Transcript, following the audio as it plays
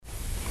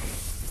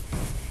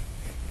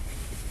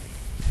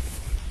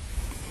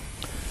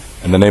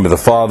In the name of the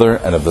Father,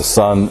 and of the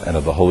Son, and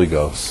of the Holy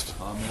Ghost.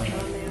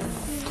 Amen.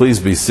 Please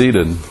be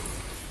seated.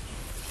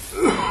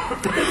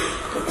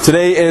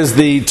 Today is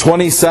the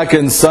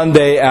 22nd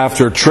Sunday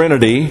after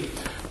Trinity.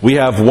 We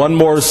have one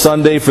more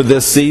Sunday for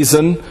this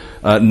season.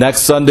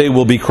 Next Sunday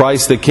will be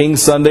Christ the King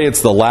Sunday.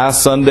 It's the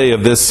last Sunday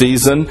of this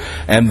season.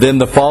 And then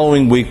the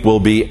following week will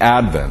be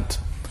Advent.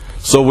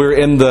 So we're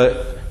in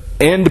the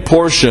end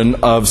portion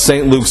of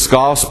St. Luke's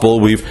Gospel.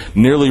 We've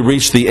nearly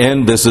reached the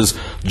end. This is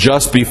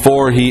just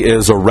before he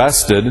is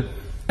arrested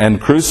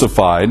and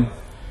crucified.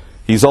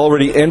 He's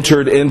already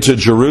entered into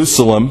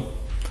Jerusalem,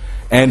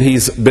 and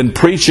he's been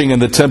preaching in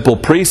the temple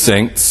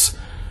precincts.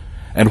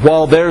 And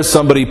while there,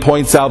 somebody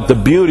points out the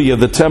beauty of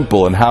the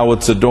temple and how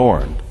it's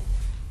adorned.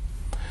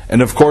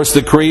 And of course,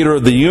 the creator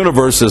of the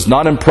universe is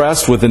not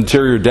impressed with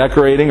interior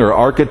decorating or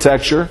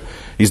architecture.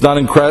 He's not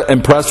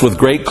impressed with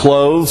great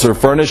clothes or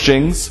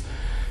furnishings.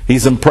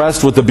 He's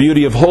impressed with the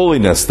beauty of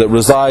holiness that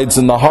resides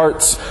in the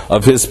hearts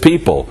of His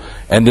people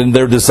and in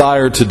their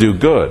desire to do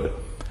good.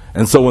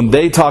 And so when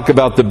they talk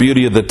about the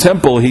beauty of the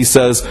temple, He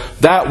says,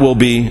 that will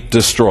be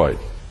destroyed.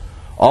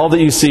 All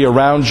that you see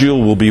around you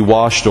will be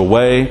washed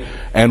away,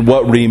 and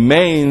what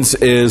remains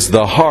is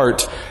the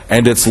heart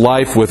and its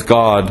life with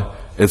God,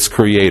 its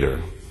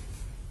Creator.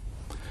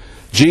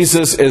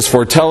 Jesus is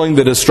foretelling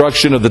the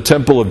destruction of the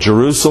temple of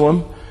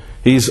Jerusalem.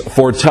 He's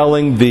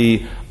foretelling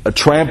the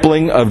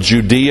trampling of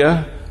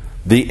Judea,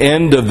 the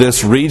end of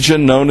this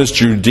region known as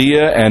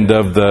Judea, and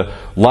of the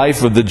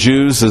life of the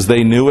Jews as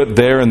they knew it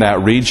there in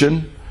that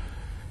region.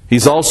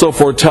 He's also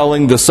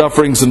foretelling the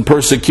sufferings and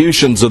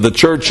persecutions of the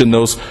church in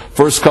those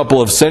first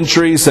couple of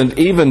centuries and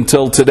even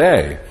till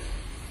today.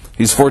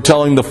 He's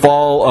foretelling the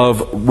fall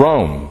of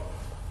Rome,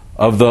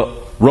 of the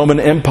Roman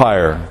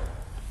Empire,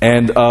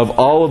 and of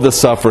all of the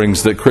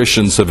sufferings that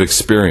Christians have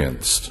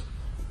experienced.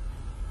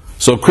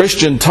 So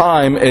Christian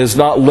time is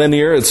not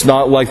linear. It's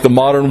not like the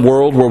modern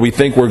world where we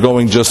think we're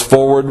going just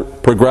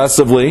forward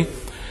progressively.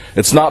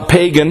 It's not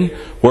pagan,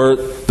 where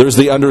there's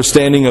the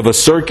understanding of a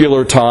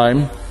circular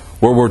time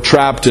where we're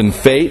trapped in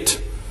fate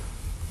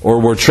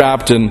or we're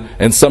trapped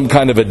in some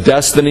kind of a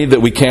destiny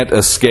that we can't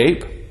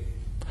escape.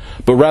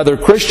 But rather,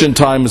 Christian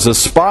time is a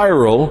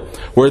spiral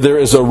where there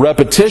is a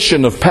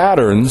repetition of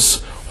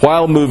patterns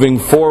while moving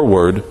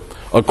forward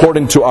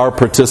according to our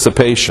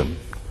participation.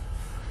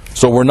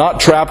 So we're not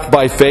trapped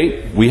by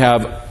fate. We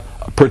have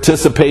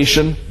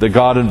participation that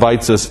God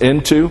invites us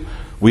into.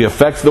 We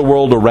affect the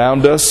world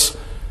around us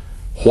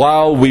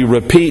while we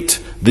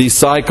repeat these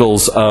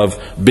cycles of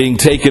being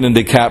taken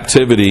into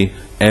captivity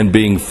and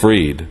being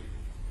freed.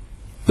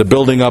 The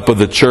building up of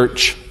the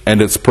church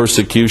and its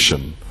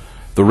persecution.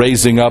 The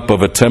raising up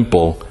of a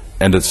temple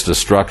and its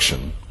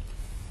destruction.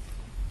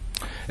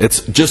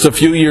 It's just a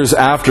few years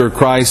after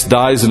Christ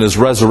dies and is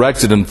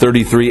resurrected in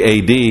 33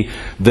 AD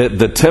that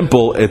the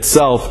temple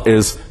itself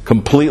is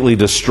completely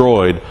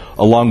destroyed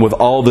along with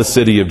all the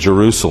city of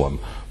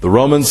Jerusalem. The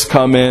Romans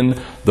come in,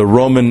 the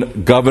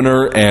Roman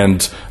governor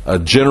and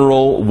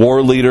general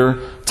war leader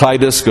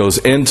Titus goes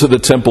into the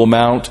Temple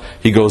Mount.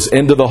 He goes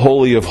into the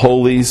Holy of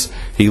Holies.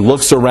 He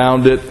looks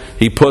around it.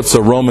 He puts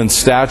a Roman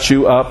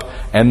statue up.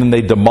 And then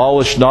they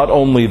demolish not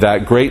only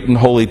that great and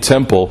holy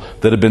temple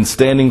that had been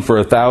standing for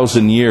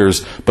 1,000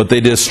 years, but they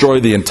destroy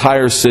the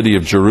entire city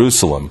of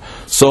Jerusalem.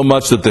 So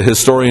much that the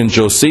historian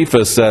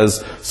Josephus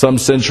says some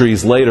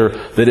centuries later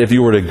that if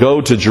you were to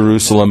go to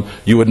Jerusalem,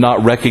 you would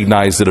not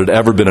recognize that it had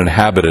ever been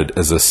inhabited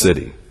as a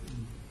city.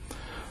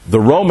 The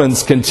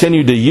Romans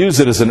continued to use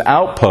it as an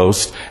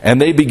outpost,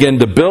 and they began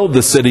to build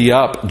the city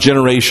up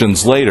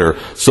generations later,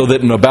 so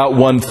that in about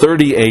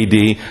 130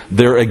 AD,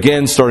 they're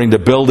again starting to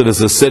build it as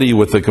a city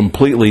with a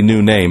completely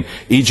new name,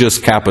 Aegis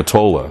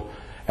Capitola.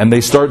 And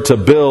they start to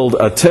build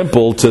a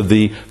temple to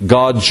the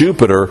god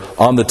Jupiter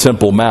on the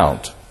Temple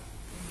Mount.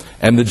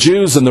 And the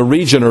Jews in the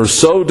region are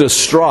so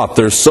distraught,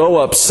 they're so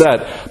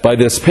upset by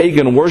this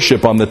pagan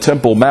worship on the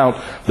Temple Mount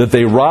that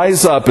they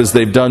rise up as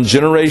they've done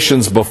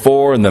generations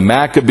before, and the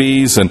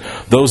Maccabees and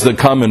those that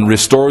come and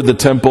restore the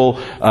temple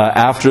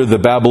after the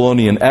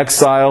Babylonian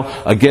exile.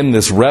 Again,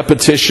 this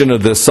repetition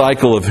of this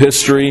cycle of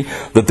history,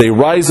 that they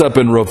rise up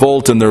in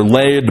revolt, and they're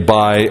led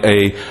by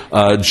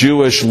a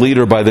Jewish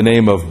leader by the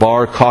name of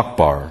Bar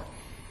Kokhba.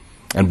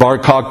 And Bar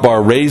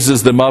Kokhba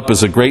raises them up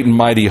as a great and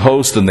mighty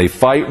host, and they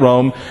fight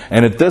Rome.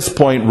 And at this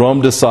point,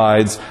 Rome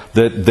decides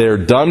that they're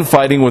done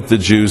fighting with the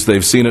Jews.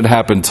 They've seen it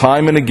happen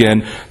time and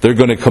again. They're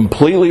going to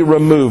completely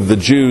remove the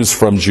Jews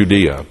from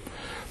Judea.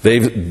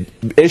 They've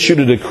issued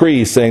a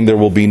decree saying there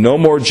will be no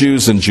more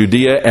Jews in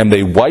Judea, and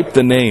they wipe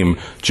the name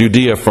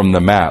Judea from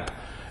the map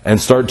and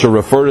start to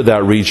refer to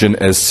that region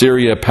as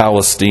Syria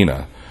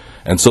Palestina.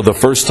 And so the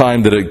first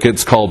time that it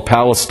gets called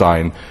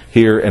Palestine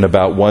here in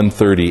about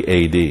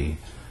 130 AD.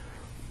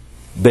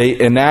 They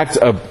enact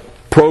a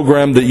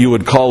program that you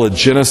would call a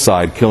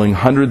genocide, killing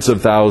hundreds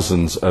of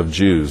thousands of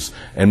Jews.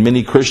 And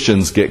many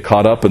Christians get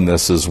caught up in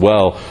this as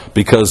well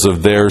because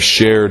of their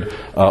shared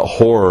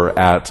horror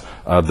at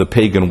the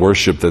pagan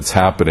worship that's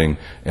happening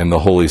in the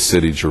holy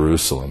city,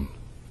 Jerusalem.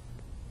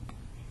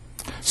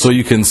 So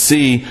you can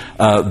see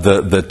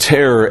the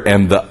terror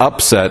and the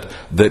upset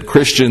that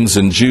Christians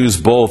and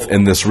Jews both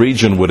in this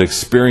region would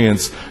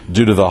experience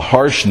due to the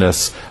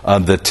harshness,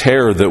 the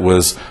terror that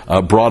was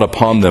brought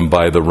upon them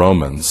by the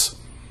Romans.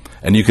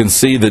 And you can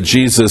see that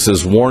Jesus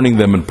is warning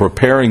them and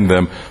preparing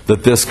them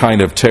that this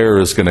kind of terror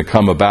is going to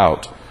come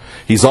about.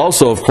 He's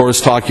also, of course,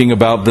 talking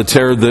about the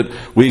terror that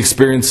we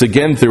experience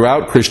again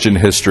throughout Christian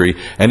history.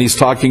 And he's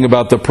talking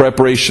about the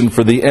preparation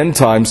for the end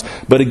times.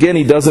 But again,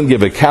 he doesn't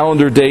give a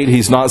calendar date.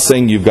 He's not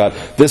saying you've got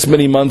this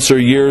many months or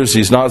years.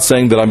 He's not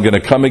saying that I'm going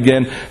to come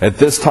again at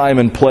this time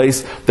and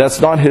place.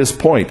 That's not his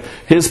point.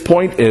 His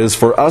point is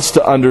for us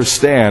to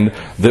understand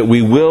that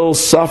we will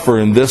suffer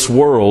in this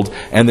world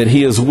and that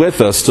he is with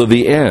us to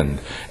the end.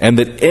 And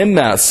that in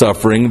that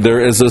suffering,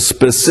 there is a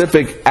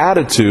specific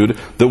attitude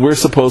that we're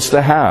supposed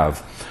to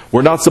have.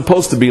 We're not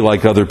supposed to be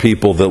like other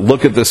people that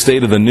look at the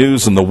state of the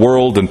news and the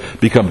world and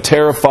become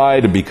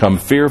terrified and become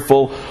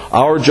fearful.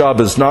 Our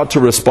job is not to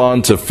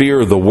respond to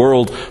fear of the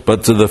world,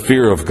 but to the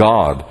fear of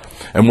God.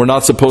 And we're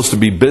not supposed to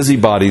be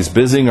busybodies,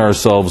 busying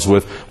ourselves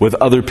with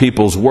other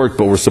people's work,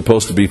 but we're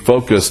supposed to be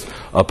focused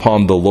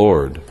upon the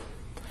Lord.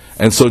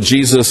 And so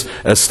Jesus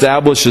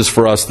establishes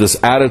for us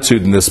this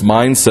attitude and this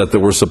mindset that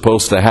we're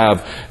supposed to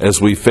have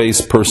as we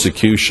face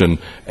persecution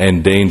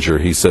and danger.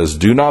 He says,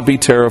 do not be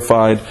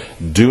terrified,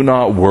 do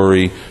not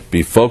worry,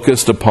 be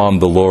focused upon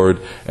the Lord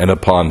and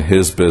upon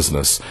his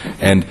business.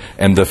 And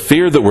the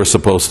fear that we're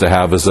supposed to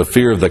have is a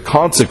fear of the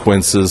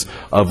consequences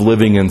of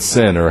living in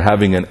sin or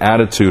having an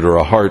attitude or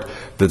a heart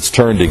that's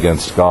turned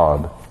against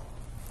God.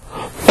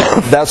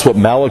 That's what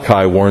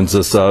Malachi warns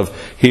us of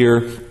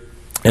here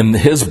in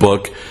his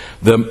book.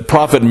 The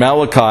prophet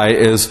Malachi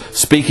is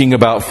speaking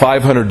about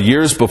 500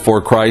 years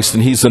before Christ,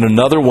 and he's in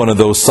another one of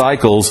those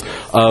cycles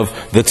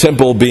of the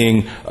temple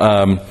being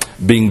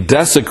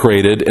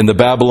desecrated in the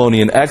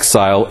Babylonian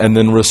exile and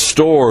then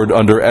restored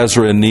under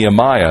Ezra and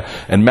Nehemiah.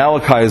 And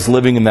Malachi is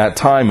living in that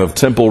time of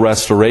temple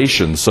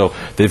restoration. So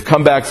they've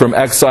come back from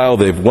exile.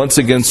 They've once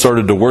again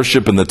started to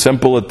worship in the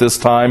temple at this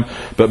time.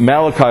 But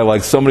Malachi,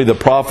 like so many of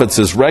the prophets,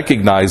 is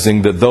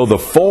recognizing that though the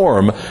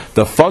form,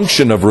 the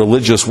function of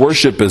religious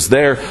worship is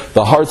there,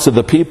 the hearts of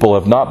the people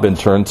have not been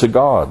turned to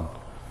God.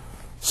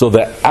 So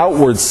the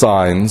outward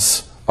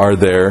signs are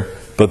there,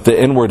 but the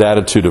inward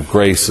attitude of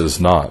grace is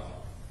not.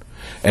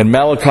 And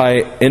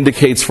Malachi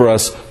indicates for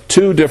us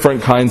two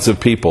different kinds of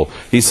people.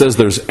 He says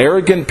there's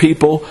arrogant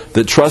people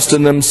that trust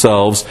in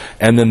themselves,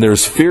 and then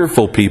there's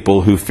fearful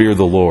people who fear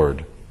the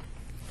Lord.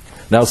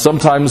 Now,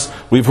 sometimes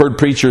we've heard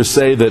preachers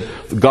say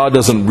that God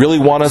doesn't really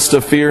want us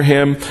to fear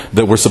him,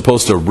 that we're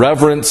supposed to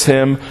reverence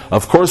him.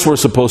 Of course we're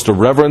supposed to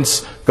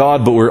reverence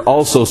God, but we're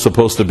also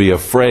supposed to be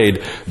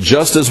afraid,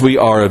 just as we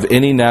are of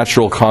any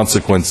natural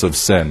consequence of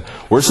sin.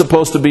 We're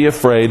supposed to be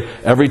afraid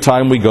every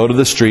time we go to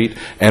the street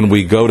and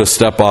we go to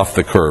step off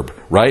the curb,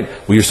 right?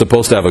 We are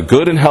supposed to have a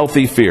good and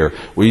healthy fear.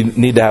 We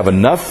need to have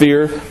enough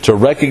fear to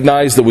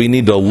recognize that we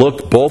need to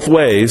look both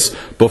ways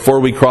before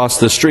we cross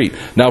the street.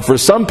 Now, for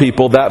some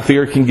people, that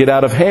fear can get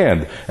out of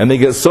hand, and they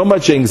get so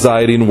much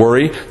anxiety and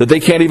worry that they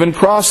can't even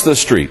cross the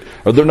street,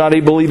 or they're not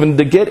able even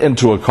to get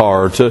into a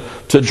car or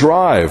to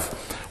drive.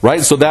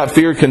 Right? So that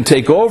fear can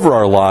take over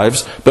our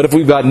lives, but if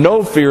we've got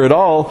no fear at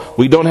all,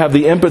 we don't have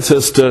the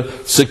impetus to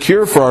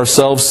secure for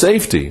ourselves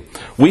safety.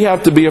 We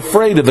have to be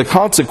afraid of the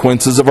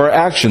consequences of our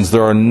actions.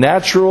 There are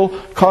natural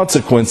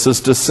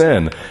consequences to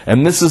sin.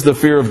 And this is the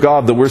fear of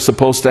God that we're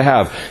supposed to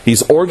have.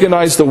 He's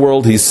organized the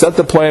world. He's set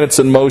the planets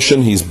in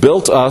motion. He's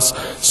built us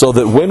so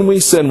that when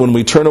we sin, when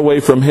we turn away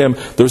from him,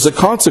 there's a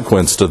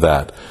consequence to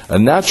that. A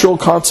natural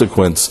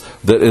consequence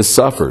that is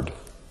suffered.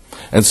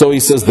 And so he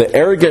says the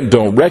arrogant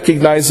don't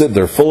recognize it,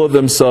 they're full of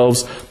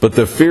themselves, but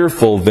the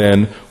fearful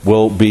then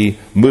will be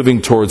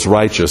moving towards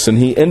righteous. And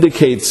he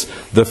indicates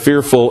the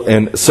fearful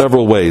in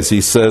several ways.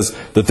 He says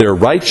that they're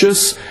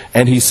righteous,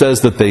 and he says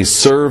that they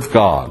serve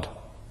God.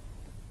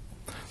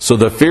 So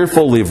the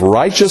fearful live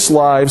righteous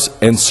lives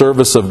in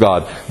service of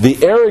God.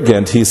 The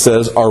arrogant, he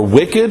says, are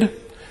wicked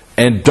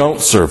and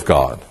don't serve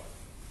God.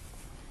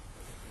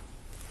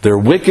 They're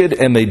wicked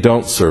and they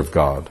don't serve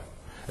God.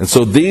 And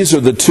so these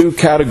are the two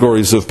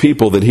categories of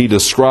people that he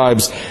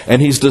describes,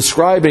 and he's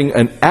describing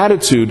an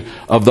attitude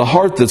of the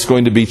heart that's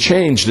going to be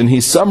changed, and he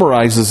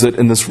summarizes it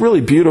in this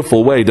really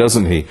beautiful way,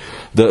 doesn't he?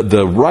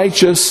 The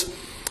righteous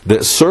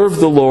that serve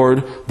the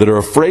Lord, that are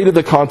afraid of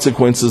the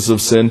consequences of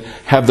sin,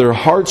 have their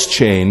hearts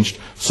changed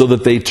so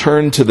that they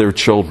turn to their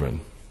children.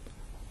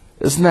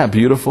 Isn't that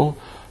beautiful?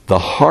 The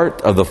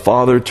heart of the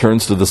Father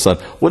turns to the Son.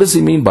 What does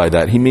he mean by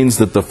that? He means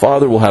that the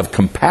Father will have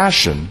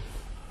compassion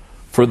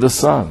for the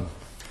Son.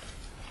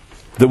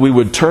 That we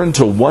would turn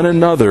to one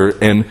another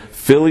in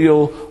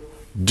filial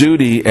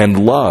duty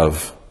and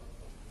love,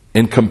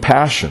 in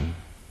compassion.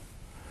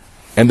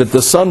 And that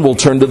the Son will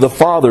turn to the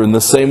Father in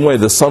the same way.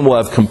 The Son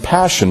will have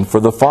compassion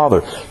for the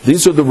Father.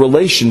 These are the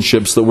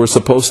relationships that we're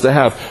supposed to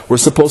have. We're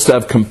supposed to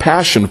have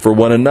compassion for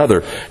one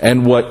another.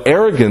 And what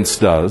arrogance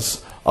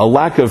does, a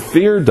lack of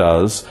fear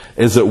does,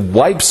 is it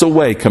wipes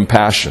away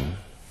compassion.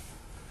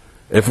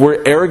 If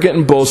we're arrogant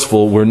and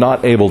boastful, we're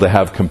not able to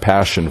have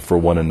compassion for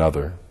one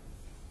another.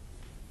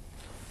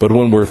 But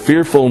when we're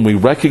fearful and we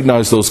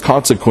recognize those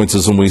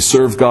consequences and we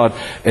serve God,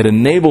 it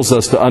enables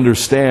us to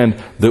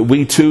understand that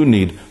we too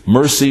need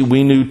mercy,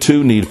 we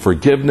too need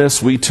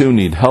forgiveness, we too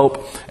need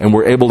help, and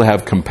we're able to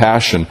have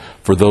compassion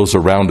for those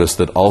around us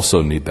that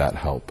also need that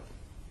help.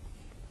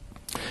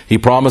 He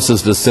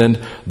promises to send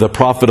the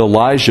prophet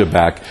Elijah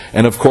back.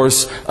 And of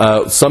course,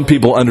 some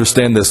people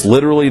understand this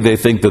literally. They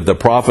think that the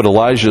prophet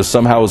Elijah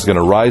somehow is going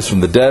to rise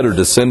from the dead or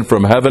descend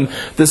from heaven.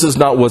 This is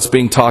not what's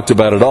being talked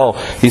about at all.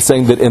 He's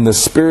saying that in the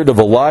spirit of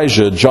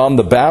Elijah, John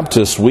the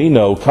Baptist, we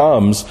know,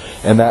 comes,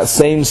 and that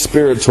same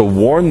spirit to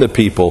warn the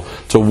people,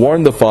 to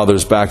warn the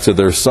fathers back to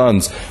their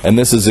sons. And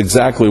this is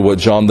exactly what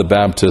John the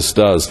Baptist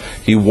does.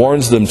 He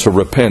warns them to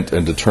repent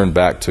and to turn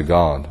back to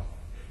God.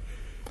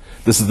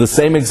 This is the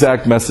same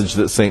exact message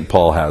that St.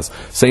 Paul has.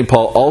 St.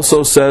 Paul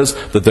also says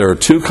that there are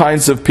two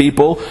kinds of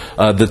people.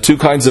 The two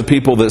kinds of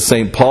people that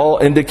St. Paul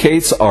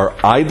indicates are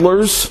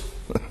idlers,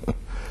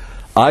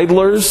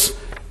 idlers,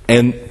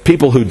 and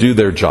people who do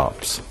their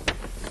jobs.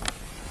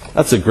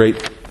 That's a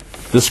great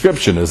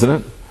description, isn't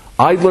it?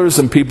 Idlers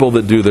and people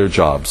that do their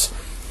jobs.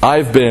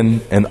 I've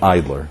been an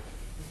idler.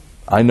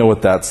 I know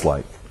what that's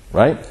like,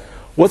 right?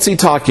 What's he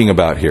talking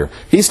about here?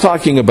 He's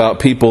talking about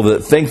people that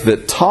think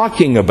that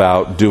talking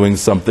about doing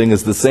something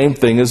is the same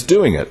thing as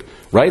doing it,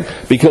 right?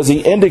 Because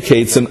he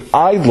indicates an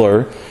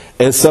idler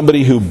as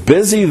somebody who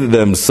busy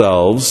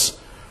themselves,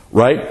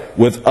 right,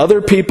 with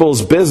other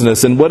people's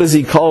business. And what does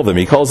he call them?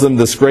 He calls them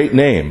this great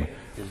name.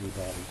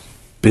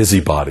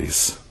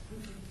 Busybodies.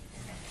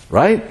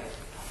 Right?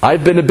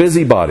 I've been a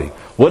busybody.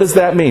 What does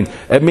that mean?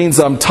 It means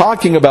I'm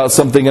talking about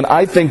something and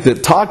I think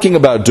that talking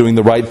about doing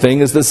the right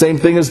thing is the same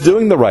thing as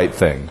doing the right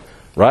thing.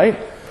 Right?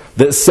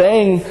 That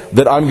saying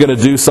that I'm going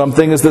to do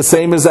something is the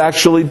same as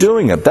actually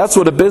doing it. That's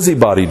what a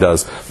busybody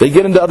does. They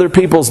get into other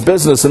people's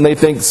business and they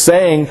think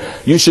saying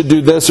you should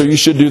do this or you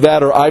should do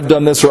that or I've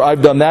done this or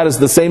I've done that is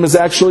the same as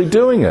actually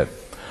doing it.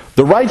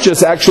 The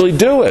righteous actually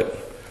do it.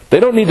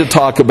 They don't need to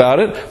talk about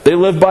it. They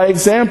live by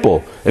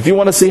example. If you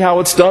want to see how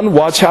it's done,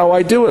 watch how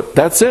I do it.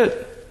 That's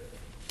it.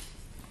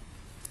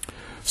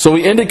 So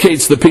he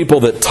indicates the people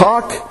that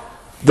talk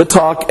the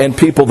talk and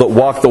people that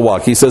walk the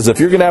walk. He says if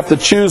you're going to have to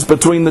choose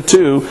between the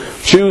two,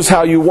 choose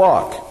how you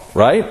walk,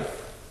 right?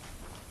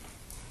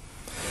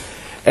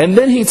 And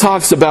then he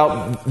talks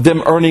about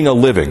them earning a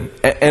living.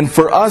 And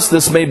for us,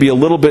 this may be a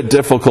little bit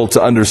difficult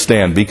to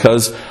understand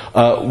because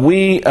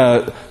we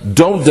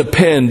don't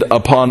depend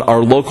upon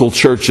our local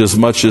church as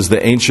much as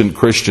the ancient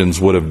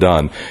Christians would have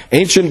done.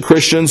 Ancient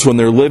Christians, when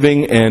they're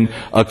living in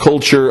a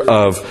culture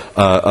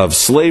of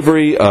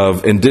slavery,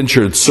 of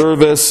indentured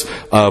service,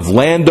 of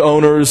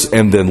landowners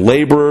and then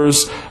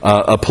laborers,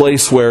 a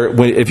place where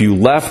if you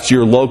left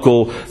your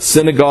local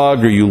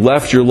synagogue or you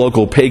left your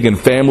local pagan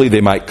family,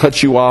 they might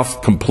cut you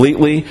off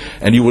completely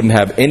and you wouldn't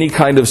have any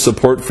kind of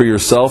support for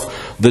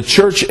yourself. The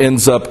church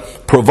ends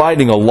up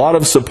providing a lot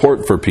of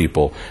support for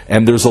people,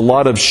 and there's a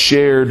lot of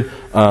shared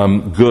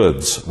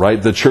goods,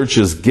 right? The church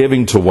is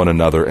giving to one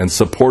another and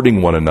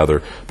supporting one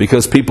another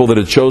because people that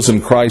have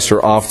chosen Christ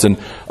are often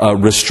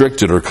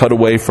restricted or cut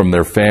away from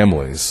their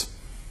families.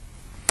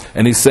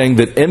 And he's saying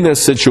that in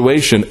this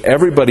situation,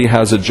 everybody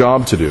has a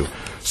job to do.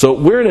 So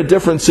we're in a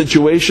different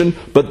situation,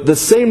 but the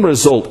same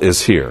result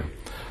is here.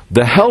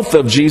 The health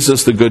of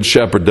Jesus the Good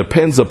Shepherd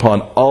depends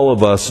upon all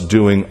of us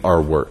doing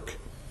our work,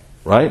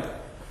 right?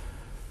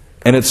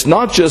 And it's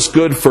not just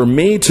good for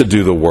me to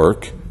do the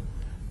work,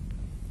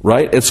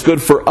 right? It's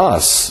good for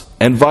us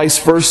and vice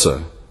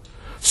versa.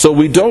 So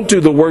we don't do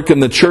the work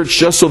in the church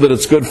just so that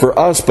it's good for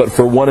us, but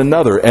for one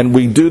another. And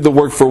we do the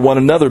work for one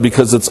another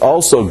because it's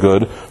also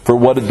good for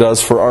what it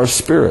does for our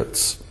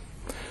spirits.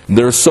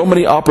 There are so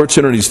many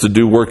opportunities to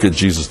do work at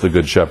Jesus the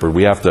Good Shepherd.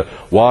 We have to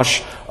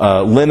wash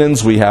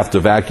linens, we have to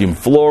vacuum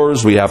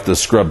floors, we have to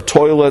scrub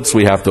toilets,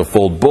 we have to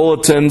fold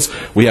bulletins,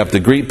 we have to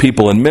greet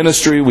people in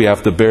ministry, we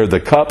have to bear the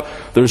cup.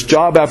 There's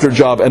job after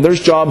job, and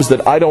there's jobs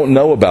that I don't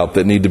know about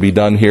that need to be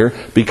done here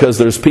because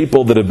there's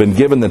people that have been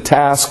given the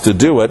task to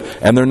do it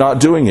and they're not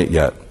doing it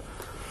yet.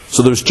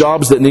 So there's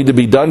jobs that need to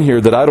be done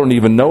here that I don't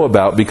even know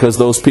about because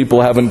those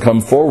people haven't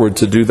come forward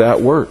to do that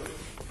work.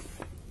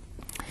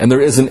 And there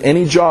isn't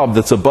any job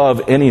that's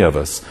above any of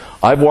us.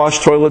 I've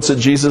washed toilets at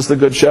Jesus the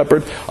Good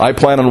Shepherd. I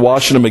plan on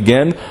washing them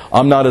again.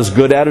 I'm not as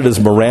good at it as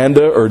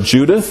Miranda or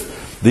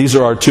Judith. These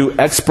are our two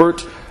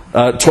expert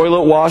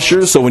toilet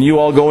washers. So when you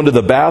all go into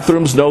the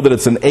bathrooms, know that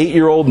it's an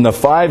 8-year-old and a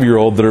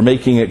 5-year-old that are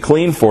making it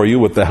clean for you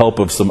with the help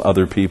of some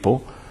other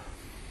people.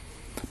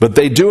 But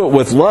they do it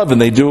with love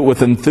and they do it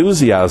with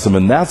enthusiasm.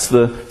 And that's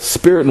the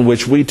spirit in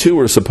which we too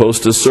are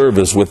supposed to serve,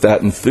 is with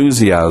that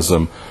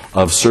enthusiasm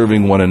of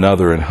serving one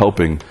another and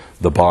helping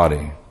the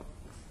body.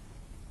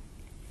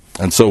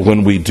 And so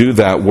when we do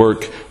that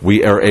work,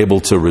 we are able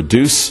to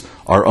reduce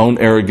our own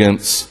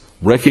arrogance,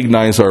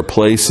 recognize our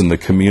place in the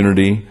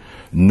community,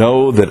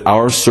 know that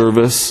our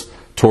service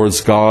towards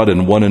God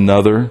and one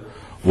another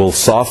will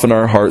soften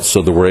our hearts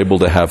so that we're able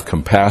to have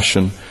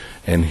compassion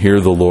and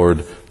hear the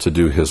Lord to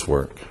do His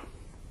work.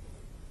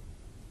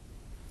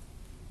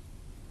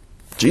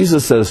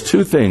 Jesus says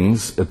two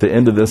things at the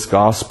end of this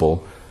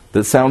gospel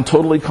that sound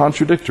totally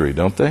contradictory,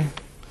 don't they?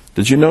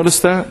 Did you notice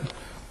that?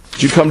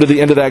 Did you come to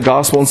the end of that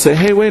gospel and say,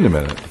 hey, wait a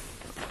minute.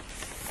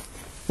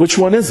 Which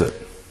one is it?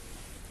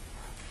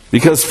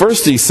 Because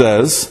first he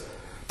says,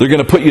 they're going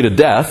to put you to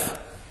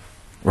death,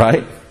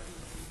 right?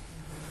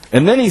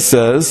 And then he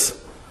says,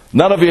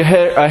 none of a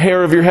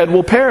hair of your head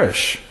will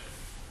perish.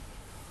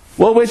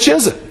 Well, which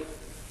is it?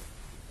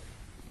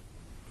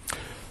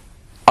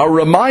 Our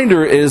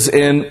reminder is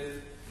in,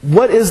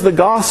 what is the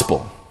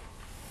gospel?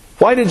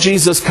 Why did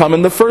Jesus come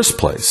in the first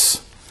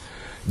place?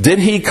 Did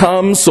he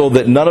come so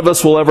that none of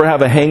us will ever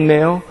have a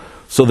hangnail?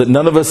 So that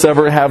none of us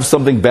ever have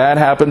something bad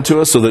happen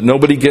to us? So that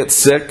nobody gets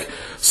sick?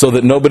 So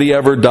that nobody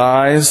ever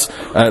dies?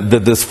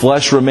 That this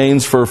flesh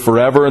remains for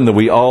forever and that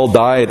we all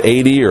die at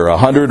 80 or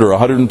 100 or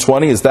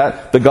 120? Is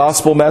that the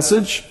gospel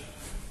message?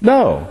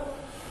 No.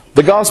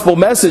 The gospel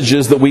message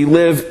is that we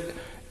live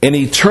in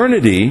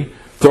eternity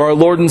through our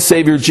Lord and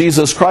Savior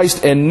Jesus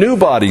Christ in new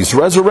bodies,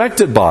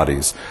 resurrected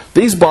bodies.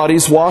 These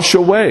bodies wash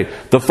away.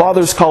 The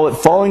fathers call it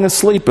falling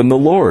asleep in the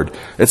Lord.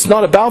 It's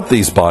not about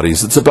these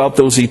bodies. It's about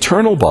those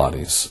eternal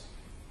bodies.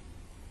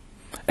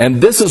 And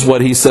this is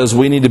what he says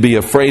we need to be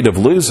afraid of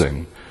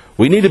losing.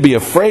 We need to be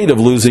afraid of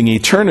losing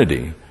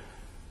eternity.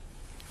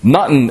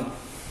 Not in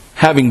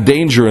having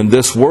danger in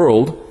this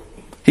world.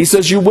 He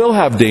says you will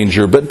have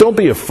danger, but don't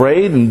be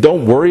afraid and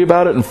don't worry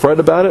about it and fret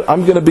about it.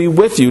 I'm going to be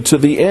with you to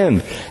the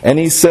end. And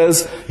he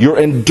says your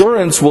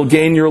endurance will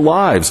gain your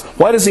lives.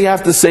 Why does he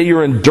have to say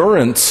your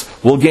endurance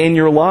will gain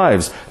your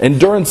lives?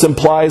 Endurance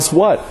implies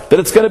what? That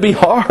it's going to be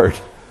hard.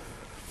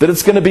 That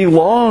it's going to be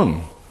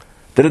long.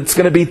 That it's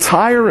going to be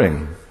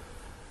tiring.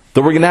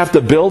 That we're going to have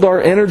to build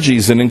our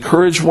energies and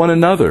encourage one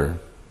another.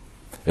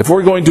 If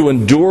we're going to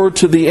endure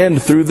to the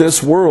end through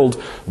this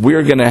world, we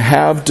are going to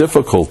have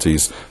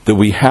difficulties that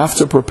we have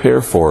to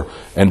prepare for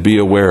and be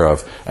aware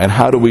of. And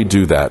how do we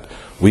do that?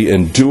 We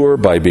endure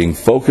by being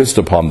focused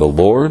upon the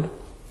Lord,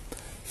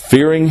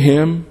 fearing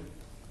Him,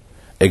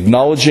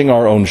 acknowledging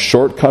our own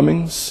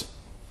shortcomings,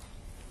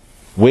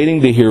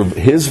 waiting to hear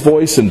His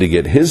voice and to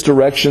get His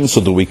direction so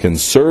that we can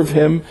serve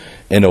Him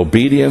in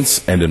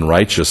obedience and in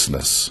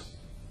righteousness.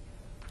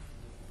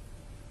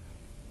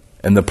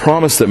 And the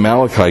promise that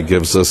Malachi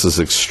gives us is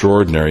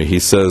extraordinary. He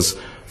says,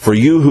 for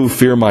you who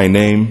fear my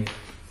name,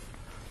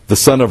 the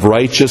Son of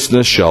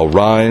Righteousness shall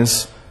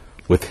rise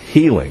with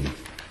healing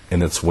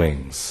in its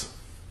wings.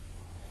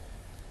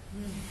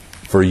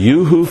 For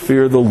you who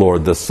fear the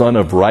Lord, the Son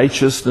of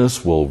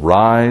Righteousness will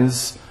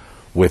rise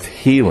with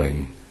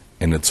healing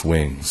in its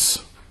wings.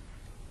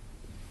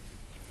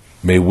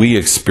 May we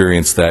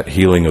experience that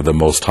healing of the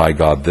Most High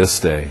God this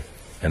day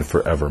and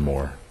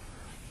forevermore.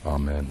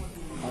 Amen.